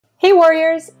Hey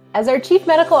Warriors! As our Chief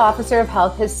Medical Officer of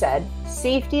Health has said,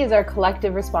 safety is our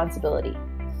collective responsibility.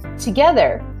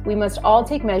 Together, we must all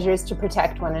take measures to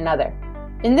protect one another.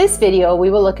 In this video, we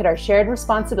will look at our shared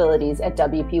responsibilities at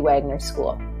WP Wagner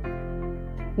School.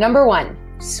 Number 1,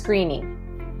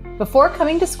 screening. Before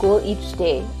coming to school each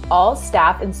day, all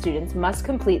staff and students must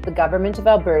complete the Government of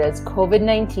Alberta's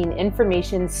COVID-19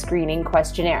 Information Screening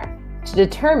Questionnaire to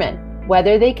determine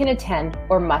whether they can attend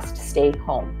or must stay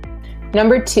home.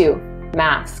 Number 2,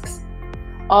 masks.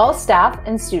 All staff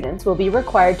and students will be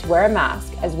required to wear a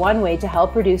mask as one way to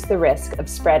help reduce the risk of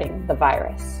spreading the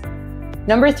virus.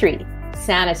 Number 3,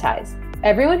 sanitize.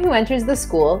 Everyone who enters the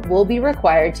school will be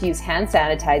required to use hand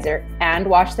sanitizer and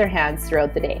wash their hands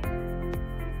throughout the day.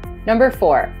 Number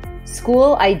 4,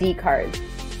 school ID cards.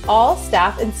 All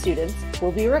staff and students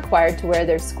will be required to wear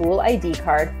their school ID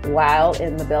card while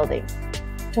in the building.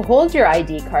 To hold your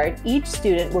ID card, each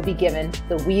student will be given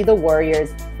the We the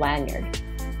Warriors lanyard.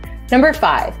 Number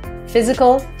 5,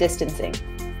 physical distancing.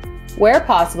 Where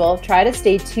possible, try to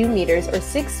stay 2 meters or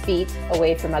 6 feet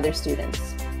away from other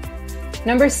students.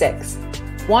 Number 6,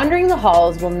 wandering the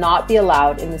halls will not be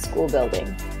allowed in the school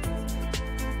building.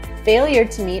 Failure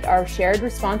to meet our shared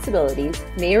responsibilities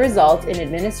may result in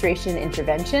administration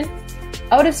intervention,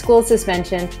 out-of-school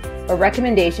suspension, or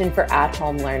recommendation for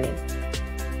at-home learning.